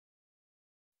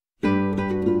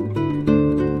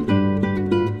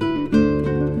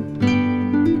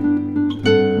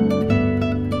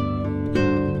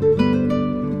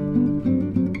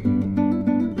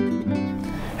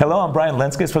I'm Brian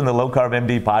Lenzkes from the Low Carb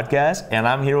MD Podcast, and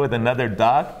I'm here with another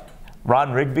doc,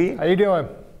 Rohn Rigby. How you doing?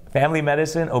 Family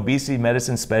medicine, obesity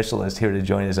medicine specialist here to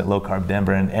join us at Low Carb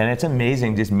Denver. And it's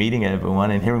amazing just meeting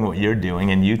everyone and hearing what you're doing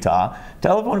in Utah.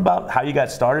 Tell everyone about how you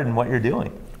got started and what you're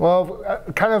doing. Well,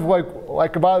 kind of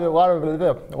like about a lot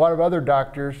of other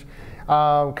doctors,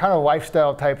 kind of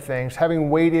lifestyle type things. Having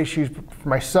weight issues for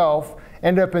myself,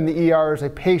 ended up in the ER as a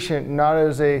patient, not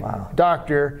as a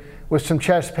doctor, with some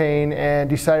chest pain, and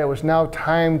decided it was now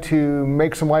time to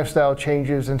make some lifestyle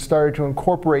changes and started to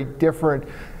incorporate different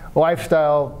life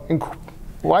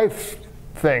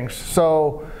things.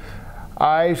 So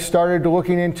I started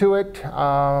looking into it,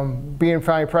 being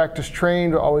family practice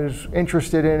trained, always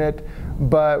interested in it,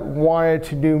 but wanted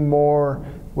to do more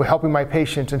with helping my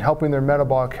patients and helping their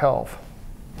metabolic health.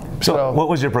 So what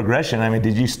was your progression? I mean,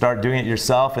 did you start doing it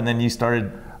yourself and then you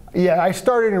started? Yeah, I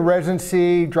started in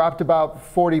residency, dropped about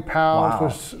 40 pounds,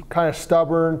 was kind of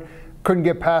stubborn, couldn't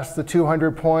get past the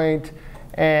 200 point,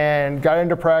 and got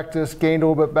into practice, gained a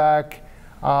little bit back.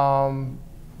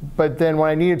 But then when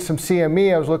I needed some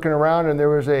CME, I was looking around and there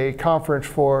was a conference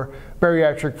for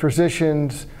bariatric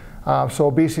physicians, so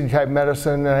obesity type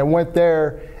medicine, and I went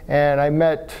there and I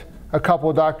met a couple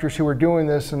of doctors who were doing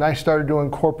this, and I started to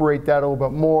incorporate that a little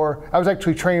bit more. I was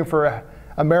actually training for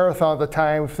a marathon at the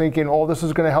time, thinking, oh, this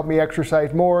is going to help me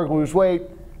exercise more, lose weight.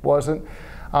 Wasn't.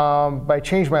 But I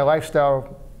changed my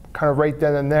lifestyle kind of right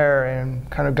then and there and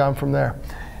kind of gone from there.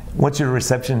 What's your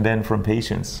reception been from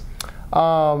patients?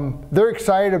 They're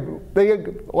excited.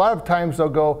 A lot of times they'll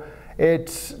go,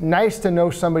 it's nice to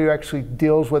know somebody who actually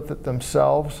deals with it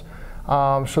themselves.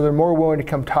 So they're more willing to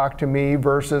come talk to me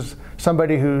versus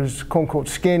somebody who's quote unquote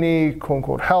skinny, quote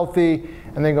unquote healthy,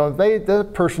 and they go, the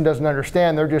person doesn't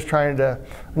understand, they're just trying to,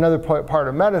 another part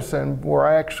of medicine where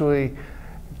I actually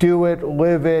do it,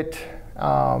 live it,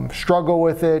 struggle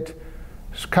with it.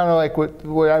 It's kind of like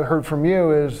what I heard from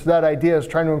you is that idea is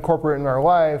trying to incorporate it in our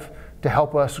life to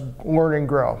help us learn and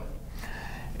grow.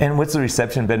 And what's the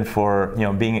reception been for,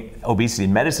 being obesity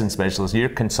medicine specialist? You're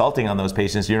consulting on those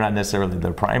patients, you're not necessarily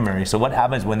their primary. So what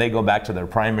happens when they go back to their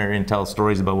primary and tell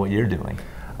stories about what you're doing?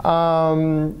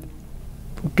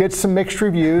 Get some mixed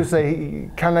reviews. They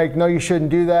kind of like, no, you shouldn't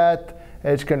do that.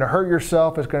 It's going to hurt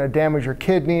yourself. It's going to damage your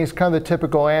kidneys, kind of the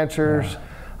typical answers.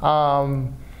 Yeah.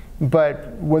 But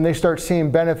when they start seeing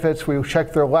benefits, we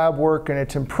check their lab work and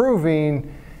it's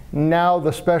improving. Now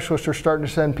the specialists are starting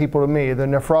to send people to me. The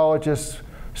nephrologist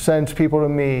sends people to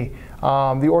me.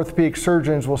 The orthopedic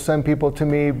surgeons will send people to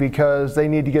me because they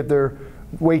need to get their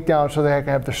weight down so they can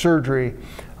have the surgery.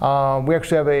 We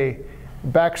actually have a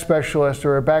back specialist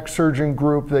or a back surgeon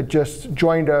group that just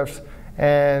joined us,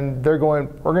 and they're going,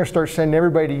 we're going to start sending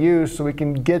everybody to you so we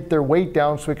can get their weight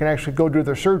down so we can actually go do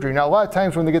their surgery. Now a lot of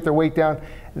times when they get their weight down,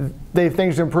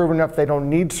 things improve enough they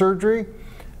don't need surgery,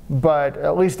 but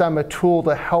at least I'm a tool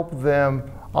to help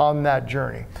them on that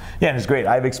journey. Yeah, and it's great.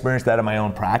 I've experienced that in my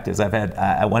own practice. I've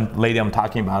had one lady I'm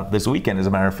talking about this weekend, as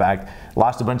a matter of fact,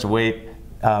 lost a bunch of weight,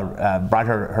 brought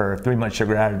her 3-month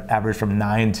sugar average from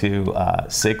 9 to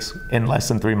 6 in less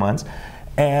than 3 months.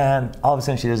 And all of a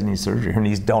sudden she doesn't need surgery. Her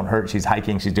knees don't hurt. She's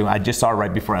hiking. She's doing. I just saw her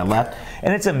right before I left,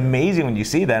 and it's amazing when you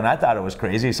see that. And I thought it was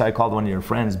crazy, so I called one of your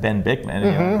friends, Ben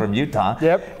Bickman, from Utah,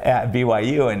 at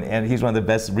BYU, and he's one of the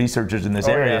best researchers in this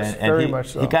area. Yes, and very much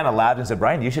so. He kind of laughed and said,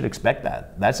 "Brian, you should expect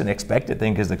that. That's an expected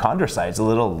thing because the chondrocytes, the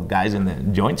little guys in the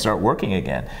joints, start working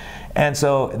again." And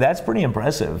so that's pretty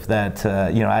impressive that,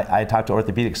 I talked to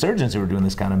orthopedic surgeons who are doing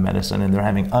this kind of medicine, and they're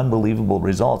having unbelievable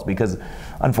results because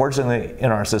unfortunately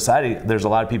in our society, there's a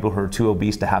lot of people who are too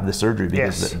obese to have the surgery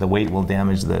because the weight will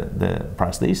damage the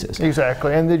prosthesis.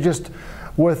 Exactly, and they just,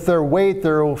 with their weight,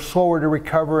 they're slower to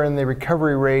recover and the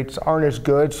recovery rates aren't as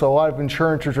good. So a lot of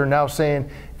insurances are now saying,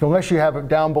 unless you have it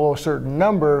down below a certain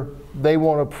number, they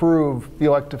won't approve the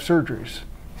elective surgeries.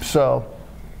 So.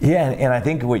 Yeah, and I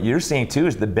think what you're seeing too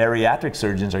is the bariatric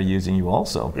surgeons are using you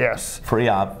also. Yes.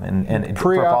 Pre-op and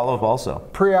for follow-up also.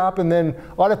 Pre-op, and then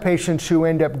a lot of patients who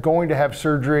end up going to have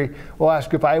surgery will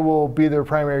ask if I will be their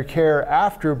primary care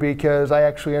after, because I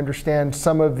actually understand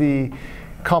some of the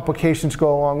complications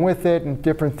go along with it and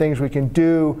different things we can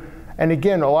do. And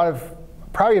again,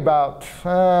 probably about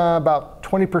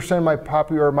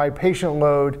 20% of my patient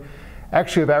load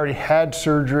actually have already had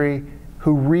surgery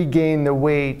who regain the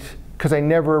weight because I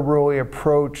never really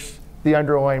approached the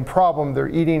underlying problem, their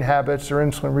eating habits, their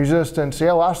insulin resistance. Yeah,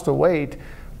 I lost the weight,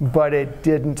 but it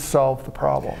didn't solve the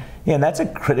problem. Yeah, and that's a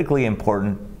critically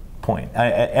important point.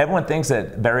 Everyone thinks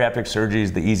that bariatric surgery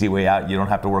is the easy way out. You don't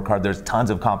have to work hard. There's tons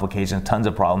of complications, tons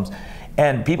of problems.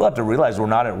 And people have to realize we're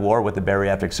not at war with the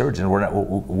bariatric surgeon.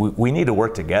 We need to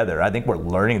work together. I think we're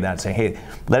learning that, saying, hey,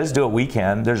 let us do what we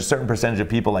can. There's a certain percentage of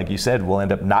people, like you said, will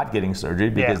end up not getting surgery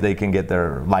because they can get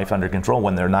their life under control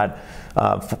when they're not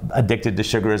addicted to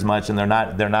sugar as much, and they're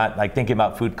not like thinking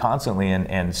about food constantly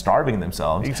and starving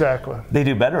themselves. Exactly. They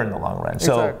do better in the long run.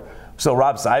 So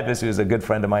Rob Seifus, who's a good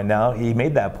friend of mine now, he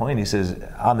made that point. He says,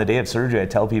 on the day of surgery, I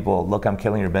tell people, look, I'm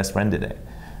killing your best friend today.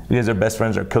 Because their best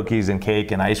friends are cookies and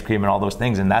cake and ice cream and all those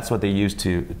things, and that's what they use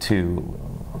to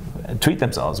treat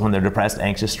themselves when they're depressed,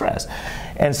 anxious, stressed.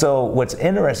 And so what's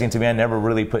interesting to me, I never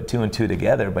really put 2 and 2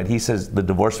 together, but he says the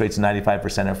divorce rate's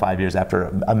 95% in 5 years after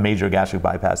a major gastric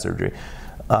bypass surgery.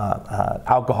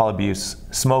 Alcohol abuse,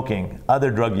 smoking, other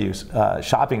drug use,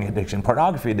 shopping addiction,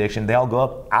 pornography addiction, they all go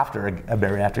up after a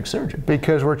bariatric surgery.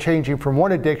 Because we're changing from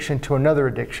one addiction to another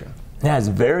addiction. Yeah, it's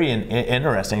very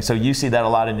interesting. So you see that a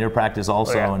lot in your practice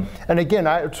also. Yeah. And again,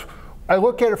 I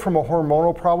look at it from a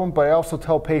hormonal problem, but I also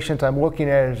tell patients I'm looking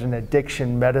at it as an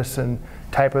addiction medicine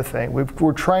type of thing.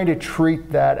 We're trying to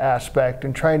treat that aspect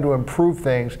and trying to improve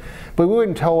things. But we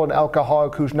wouldn't tell an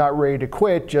alcoholic who's not ready to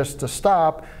quit just to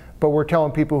stop, but we're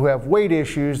telling people who have weight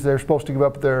issues they're supposed to give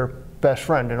up their best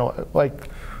friend, like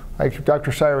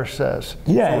Dr. Cyrus says.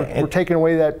 Yeah, so we're taking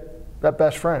away that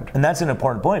best friend. And that's an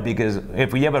important point, because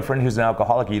if you have a friend who's an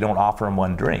alcoholic, you don't offer him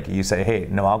one drink. You say, hey,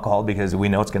 no alcohol, because we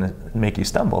know it's going to make you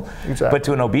stumble. Exactly. But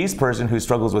to an obese person who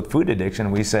struggles with food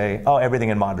addiction, we say, oh, everything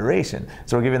in moderation.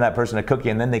 So we're giving that person a cookie,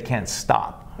 and then they can't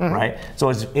stop, right? So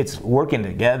it's working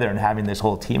together and having this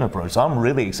whole team approach. So I'm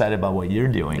really excited about what you're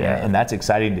doing, and that's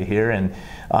exciting to hear. And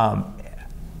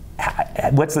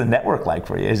what's the network like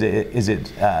for you? Is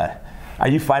it are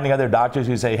you finding other doctors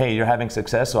who say, hey, you're having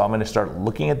success, so I'm going to start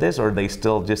looking at this, or they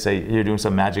still just say you're doing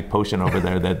some magic potion over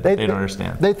there that they don't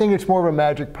understand? They think it's more of a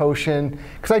magic potion,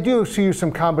 because I do use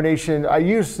some combination. I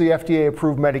use the FDA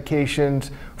approved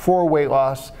medications for weight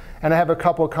loss, and I have a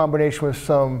couple of combinations with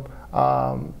some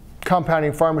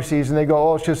compounding pharmacies, and they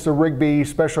go, oh, it's just a Rigby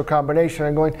special combination.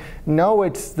 I'm going, no,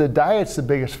 it's the diet's the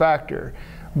biggest factor,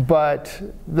 but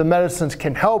the medicines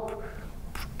can help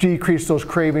decrease those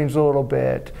cravings a little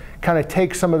bit, kind of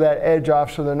take some of that edge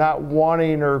off so they're not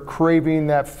wanting or craving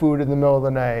that food in the middle of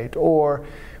the night, or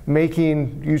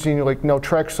using like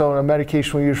naltrexone, a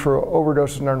medication we use for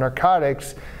overdoses and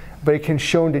narcotics, but it can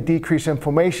shown to decrease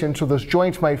inflammation, so those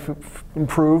joints might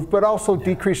improve, but also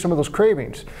decrease some of those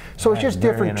cravings. So it's just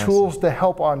different tools to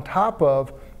help on top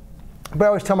of. But I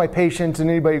always tell my patients and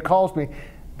anybody who calls me,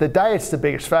 the diet's the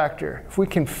biggest factor. If we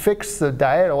can fix the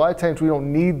diet, a lot of times we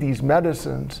don't need these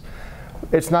medicines.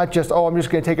 It's not just, oh, I'm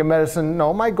just going to take a medicine.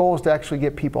 No, my goal is to actually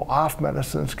get people off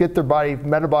medicines, get their body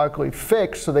metabolically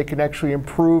fixed so they can actually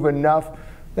improve enough.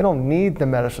 They don't need the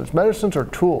medicines. Medicines are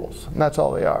tools, and that's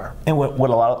all they are. And what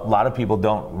a lot of people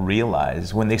don't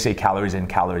realize when they say calories in,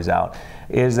 calories out,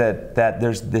 is that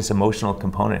there's this emotional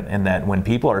component, and that when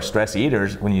people are stress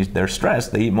eaters, they're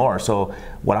stressed, they eat more. So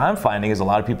what I'm finding is a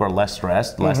lot of people are less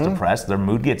stressed, less depressed, their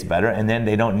mood gets better, and then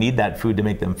they don't need that food to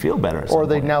make them feel better. Or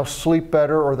they now sleep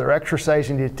better, or they're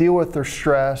exercising to deal with their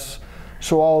stress.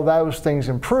 So all of those things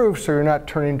improve, so you're not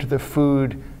turning to the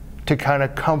food to kind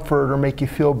of comfort or make you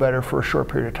feel better for a short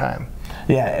period of time.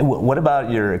 Yeah, what about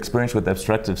your experience with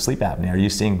obstructive sleep apnea? Are you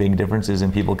seeing big differences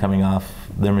in people coming off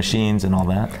their machines and all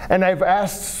that? And I've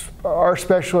asked our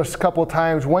specialists a couple of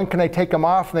times, when can I take them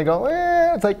off? And they go,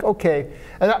 it's like, okay.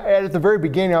 And at the very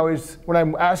beginning, when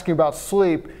I'm asking about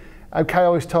sleep, I'm kind of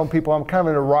always telling people I'm kind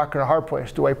of in a rock and a hard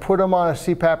place. Do I put them on a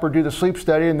CPAP or do the sleep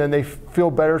study and then they feel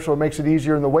better so it makes it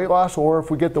easier in the weight loss? Or if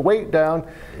we get the weight down,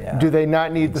 do they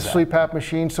not need the CPAP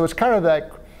machine? So it's kind of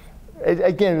that,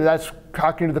 again, that's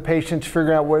talking to the patients,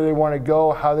 figuring out where they want to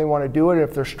go, how they want to do it.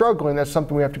 If they're struggling, that's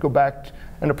something we have to go back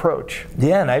and approach.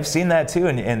 Yeah, and I've seen that too,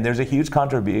 and there's a huge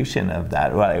contribution of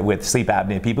that, right, with sleep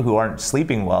apnea. People who aren't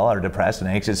sleeping well are depressed and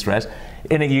anxious, stressed,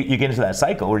 and you get into that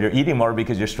cycle where you're eating more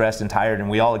because you're stressed and tired, and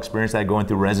we all experience that going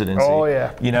through residency. Oh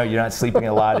yeah. You know, you're not sleeping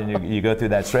a lot, and you go through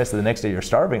that stress, and the next day you're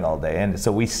starving all day, and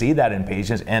so we see that in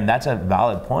patients, and that's a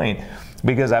valid point.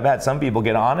 Because I've had some people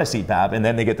get on a CPAP and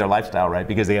then they get their lifestyle right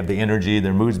because they have the energy,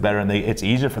 their mood's better, and it's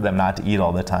easier for them not to eat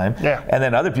all the time. Yeah. And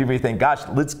then other people, you think, gosh,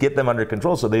 let's get them under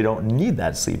control so they don't need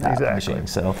that CPAP machine.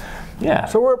 So, yeah.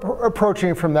 So we're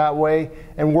approaching from that way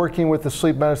and working with the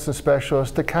sleep medicine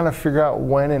specialist to kind of figure out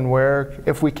when and where,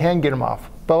 if we can get them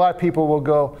off. But a lot of people will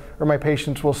go, or my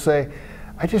patients will say,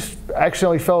 I just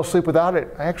accidentally fell asleep without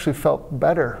it. I actually felt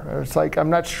better. It's like,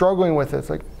 I'm not struggling with it. It's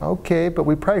like, okay, but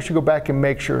we probably should go back and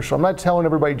make sure. So I'm not telling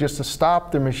everybody just to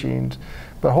stop their machines,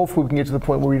 but hopefully we can get to the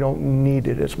point where we don't need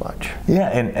it as much. Yeah,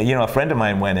 and a friend of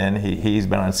mine went in, he's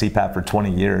been on CPAP for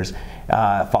 20 years,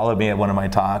 followed me at one of my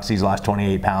talks, he's lost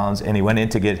 28 pounds, and he went in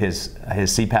to get his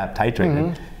CPAP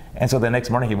titrated. And so the next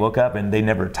morning he woke up and they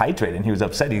never titrated, and he was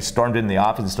upset. He stormed in the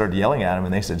office and started yelling at him,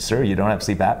 and they said, "Sir, you don't have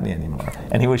sleep apnea anymore."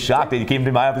 And he was shocked. He came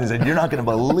to my office and said, "You're not going to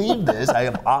believe this. I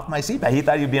am off my CPAP." He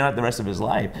thought he'd be on it the rest of his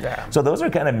life. Yeah. So those are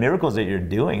kind of miracles that you're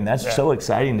doing. That's so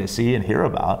exciting to see and hear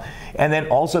about. And then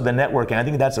also the networking. I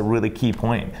think that's a really key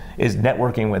point, is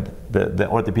networking with the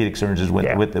orthopedic surgeons,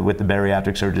 with the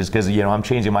bariatric surgeons, because I'm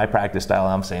changing my practice style.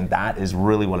 I'm saying that is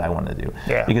really what I want to do,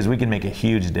 because we can make a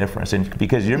huge difference, and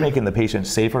because you're making the patient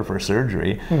safer for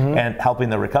surgery. And helping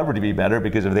the recovery to be better,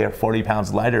 because if they are 40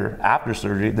 pounds lighter after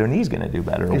surgery, their knee's going to do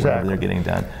better or whatever they're getting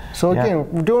done. So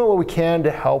again, we're doing what we can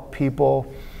to help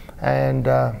people, and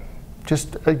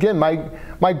just again,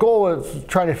 my goal is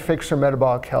trying to fix their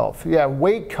metabolic health. Yeah,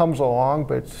 weight comes along,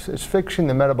 but it's fixing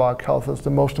the metabolic health is the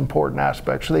most important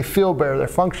aspect. So they feel better, they're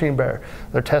functioning better,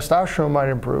 their testosterone might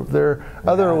improve, their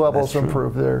other levels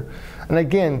improve. And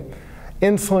again,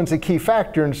 insulin's a key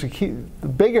factor, and it's the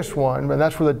biggest one, and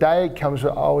that's where the diet comes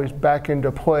always back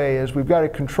into play, is we've got to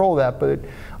control that. But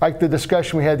like the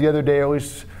discussion we had the other day, at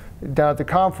least down at the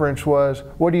conference, was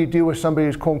what do you do with somebody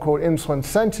who's quote unquote insulin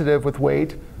sensitive with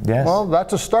weight? Yes. Well,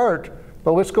 that's a start,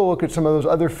 but let's go look at some of those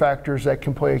other factors that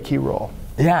can play a key role.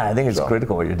 Yeah, I think it's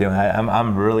critical what you're doing.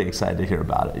 I'm really excited to hear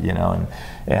about it,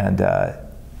 and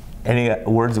any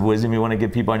words of wisdom you want to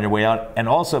give people on your way out? And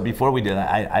also, before we do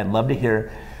that, I'd love to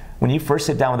hear, when you first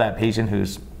sit down with that patient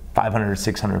who's 500 or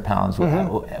 600 pounds,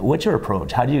 what's your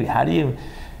approach? How do you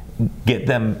get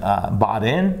them bought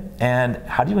in, and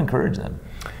how do you encourage them?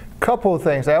 Couple of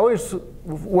things. I always,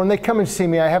 when they come and see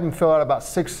me, I have them fill out about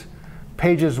 6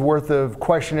 pages worth of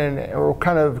questionnaire,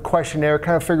 kind of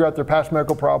figure out their past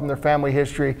medical problem, their family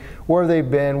history, where they've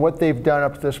been, what they've done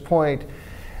up to this point.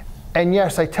 And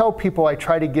yes, I tell people I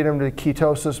try to get them to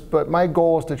ketosis, but my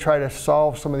goal is to try to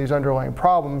solve some of these underlying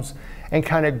problems and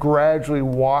kind of gradually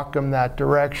walk them that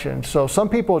direction. So some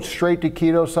people it's straight to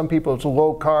keto, some people it's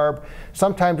low carb.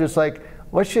 Sometimes it's like,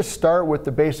 let's just start with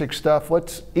the basic stuff.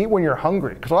 Let's eat when you're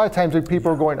hungry. Because a lot of times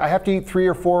people are going, I have to eat 3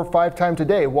 or 4 or 5 times a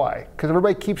day. Why? Because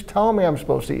everybody keeps telling me I'm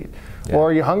supposed to eat. Well,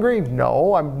 are you hungry?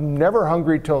 No, I'm never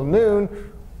hungry till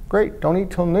noon. Great, don't eat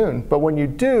till noon. But when you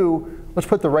do, let's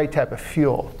put the right type of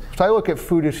fuel. So I look at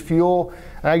food as fuel,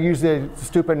 and I use the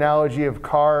stupid analogy of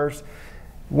cars.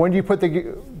 When do you put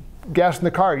the gas in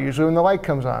the car? Usually when the light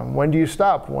comes on. When do you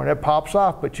stop? When it pops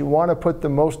off. But you want to put the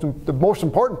most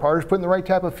important part is putting the right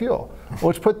type of fuel. Well,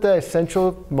 let's put the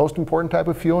essential, most important type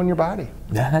of fuel in your body.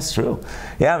 Yeah, that's true.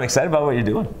 Yeah, I'm excited about what you're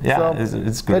doing. Yeah, so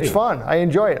it's great. It's fun. I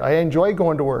enjoy it. I enjoy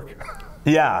going to work.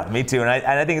 Yeah, me too. And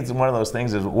I think it's one of those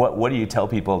things is what do you tell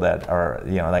people that are,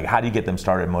 like how do you get them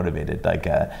started motivated? Like,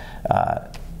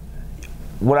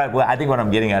 I think what I'm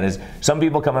getting at is some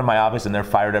people come in my office and they're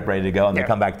fired up, ready to go, and they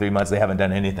come back 3 months, they haven't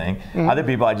done anything. Other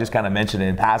people, I just kind of mention it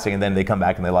in passing, and then they come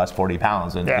back and they lost 40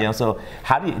 pounds. And so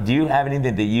how do you have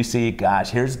anything that you see,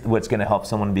 gosh, here's what's going to help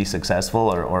someone be successful,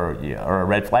 or a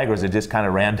red flag, or is it just kind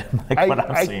of random like what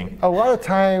I'm seeing? A lot of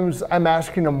times I'm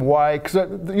asking them why, because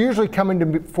they're usually coming to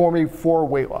me for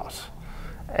weight loss.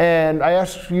 And I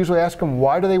usually ask them,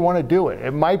 why do they want to do it?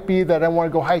 It might be that I want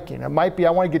to go hiking. It might be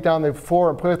I want to get down the floor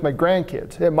and play with my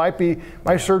grandkids. It might be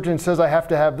my surgeon says I have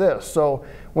to have this. So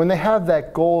when they have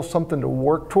that goal, something to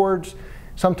work towards,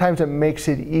 sometimes it makes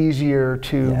it easier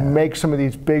to make some of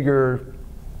these bigger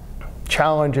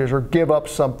challenges, or give up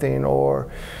something, or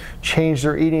change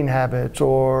their eating habits,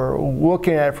 or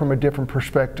looking at it from a different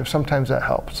perspective. Sometimes that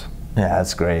helps. Yeah,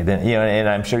 that's great. And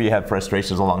I'm sure you have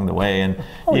frustrations along the way, and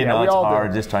it's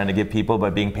hard just trying to get people,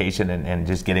 but being patient and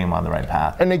just getting them on the right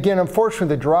path. And again,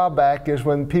 unfortunately, the drawback is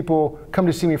when people come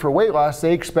to see me for weight loss,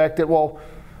 they expect that, well,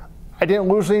 I didn't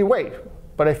lose any weight,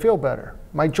 but I feel better.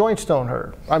 My joints don't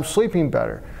hurt. I'm sleeping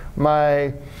better.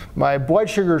 My blood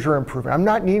sugars are improving. I'm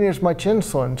not needing as much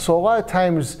insulin. So a lot of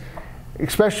times,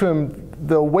 especially in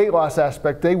the weight loss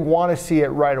aspect, they want to see it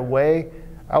right away.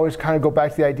 I always kind of go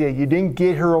back to the idea, you didn't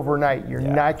get here overnight, you're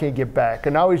not going to get back.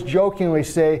 And I always jokingly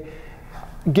say,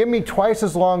 give me twice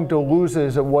as long to lose it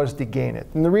as it was to gain it.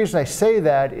 And the reason I say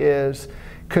that is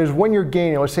because when you're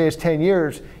gaining, let's say it's 10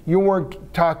 years, you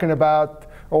weren't talking about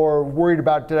or worried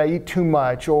about, did I eat too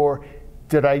much, or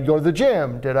did I go to the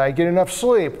gym? Did I get enough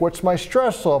sleep? What's my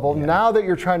stress level? Now that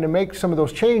you're trying to make some of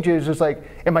those changes, it's like,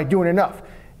 am I doing enough?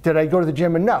 Did I go to the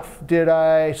gym enough? Did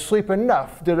I sleep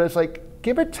enough? It's like,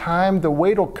 give it time, the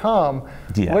weight will come.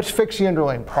 Yeah. Let's fix the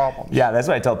underlying problems. Yeah, that's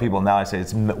what I tell people now. I say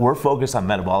we're focused on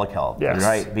metabolic health, yes.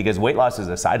 right? Because weight loss is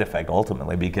a side effect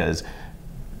ultimately, because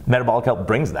metabolic health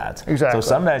brings that. Exactly. So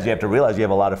sometimes you have to realize you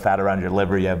have a lot of fat around your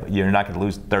liver. You're not going to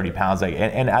lose 30 pounds.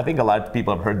 And I think a lot of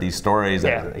people have heard these stories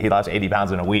that he lost 80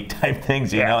 pounds in a week type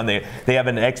things, you know, and they have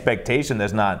an expectation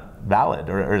that's not valid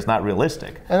or is not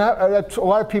realistic. And a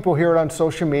lot of people hear it on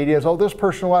social media is, oh, this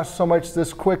person lost so much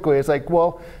this quickly. It's like,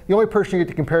 well, the only person you get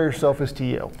to compare yourself is to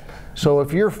you. So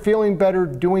if you're feeling better,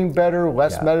 doing better,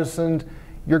 less medicine,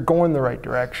 you're going the right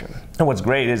direction. And what's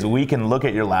great is we can look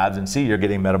at your labs and see you're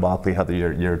getting metabolically healthy.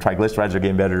 Your triglycerides are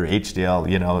getting better, your HDL,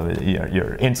 you know,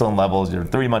 your insulin levels, your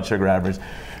 3-month sugar average.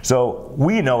 So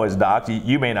we know as docs,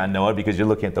 you may not know it because you're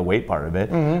looking at the weight part of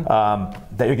it,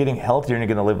 that you're getting healthier and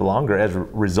you're going to live longer as a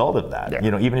result of that. Yeah.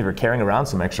 You know, even if you're carrying around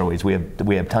some extra weights, we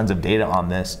have tons of data on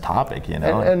this topic. You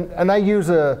know, and I use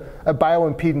a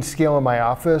bioimpedance scale in my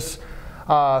office.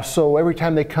 So every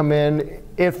time they come in,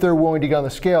 if they're willing to get on the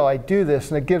scale, I do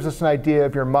this, and it gives us an idea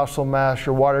of your muscle mass,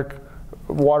 your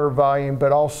water volume,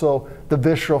 but also the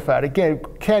visceral fat. Again,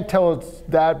 can't tell it's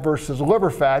that versus liver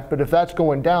fat, but if that's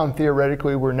going down,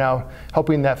 theoretically, we're now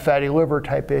helping that fatty liver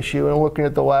type issue and looking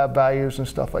at the lab values and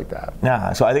stuff like that.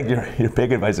 Yeah, so I think your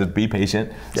big advice is be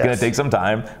patient. It's going to take some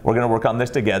time. We're going to work on this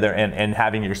together, and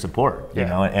having your support, you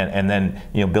know, and then,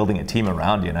 you know, building a team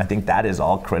around you. And I think that is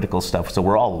all critical stuff. So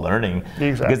we're all learning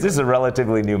because this is a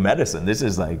relatively new medicine. This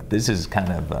is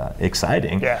kind of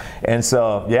exciting. Yeah. And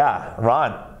so, yeah,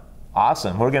 Ron,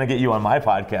 awesome. We're going to get you on my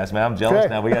podcast, man. I'm jealous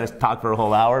now. We got to talk for a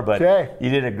whole hour, but you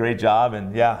did a great job,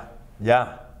 and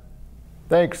yeah.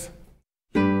 Thanks.